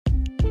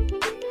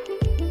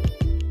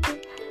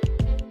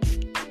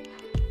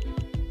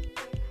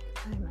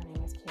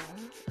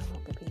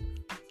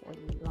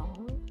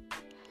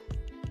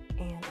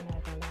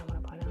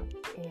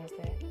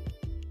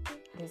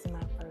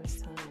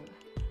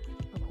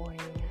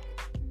recording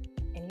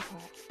any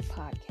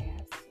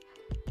podcast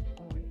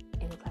on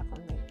any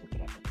platform that you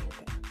could ever think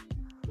of.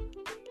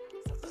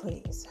 So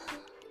please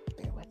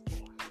bear with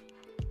me.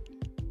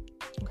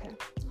 Okay,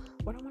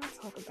 what I want to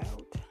talk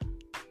about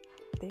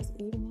this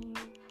evening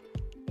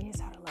is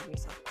how to love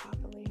yourself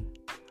properly,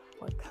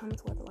 what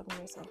comes with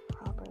loving yourself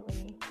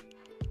properly,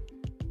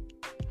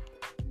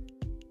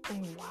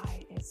 and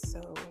why it's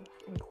so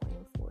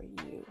important for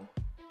you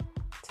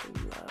to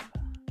love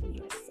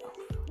yourself.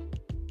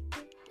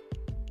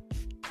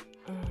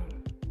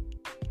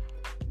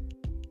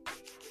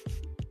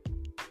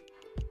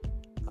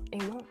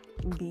 It won't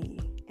be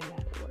in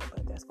that order,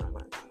 but that's what I'm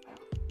going to talk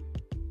about.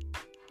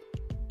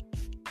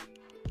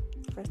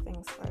 First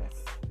things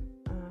first,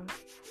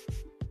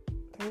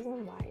 the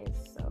reason why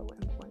it's so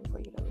important for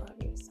you to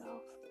love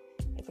yourself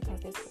is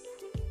because it's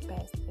the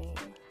best thing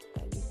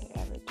that you could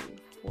ever do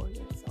for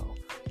yourself.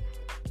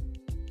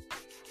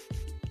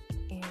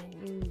 And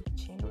you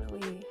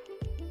generally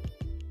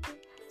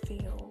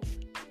feel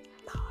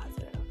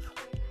positive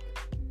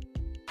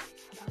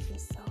about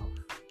yourself,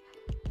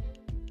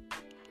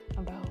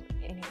 about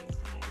anything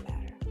for that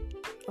matter.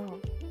 Well,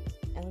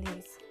 at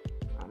least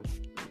from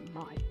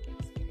my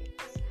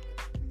experience.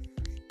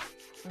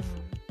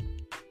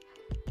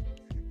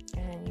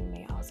 And you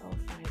may also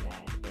find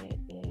that it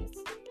is,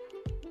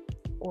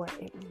 or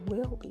it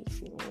will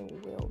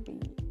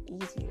be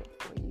easier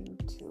for you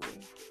to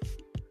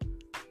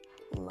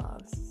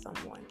love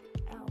someone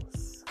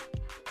else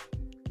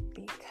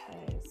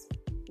because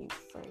you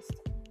first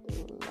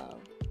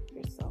love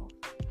yourself.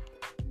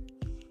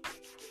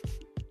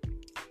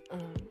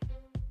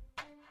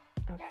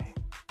 Okay,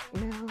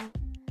 now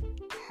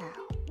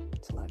how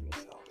to love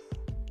yourself.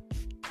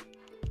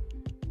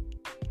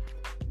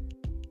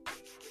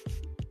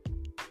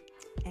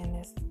 And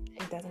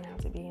it doesn't have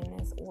to be in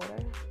this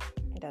order.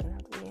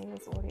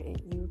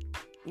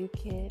 You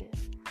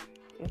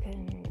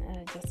can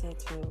adjust it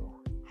to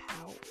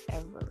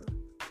however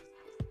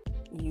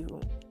you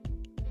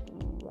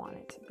want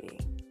it to be.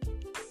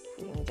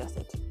 You can adjust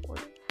it to, or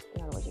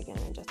in other words, you can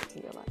adjust it to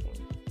your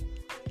liking.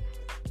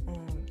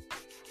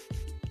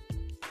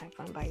 Have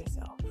fun by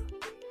yourself.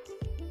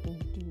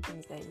 Do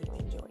things that you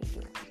enjoy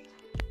doing.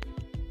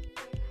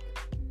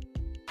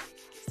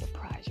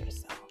 Surprise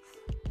yourself.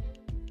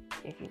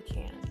 If you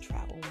can,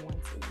 travel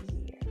once a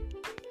year.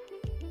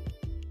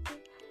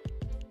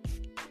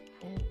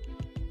 And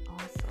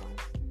also,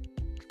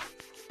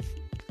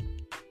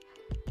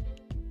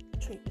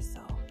 treat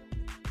yourself.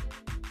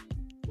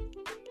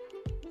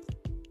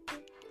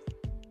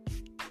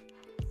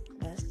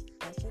 That's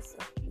just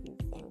a few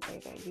things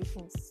right there. You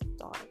could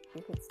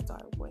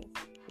start with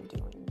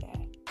doing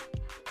that.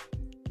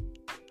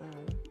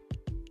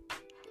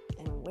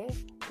 And with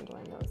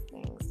doing those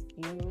things,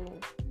 you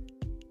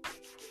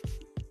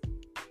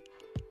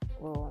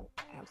will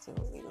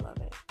absolutely love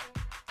it.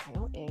 I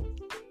know it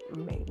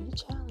may be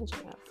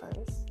challenging at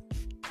first,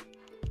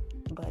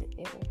 but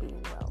it will be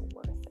well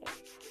worth it.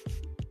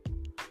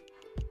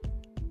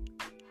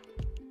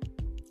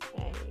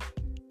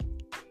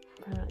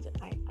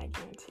 I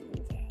guarantee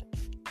you that.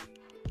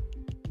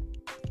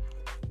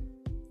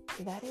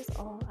 That is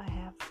all I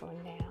have for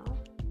now,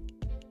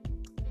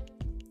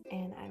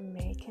 and I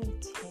may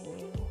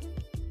continue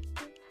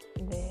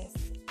this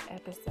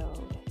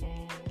episode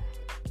in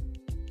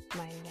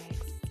my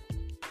next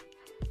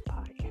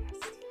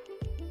podcast.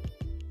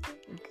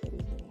 Good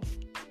evening.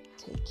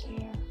 Take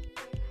care.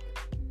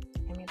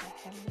 And may the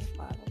Heavenly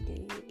Father be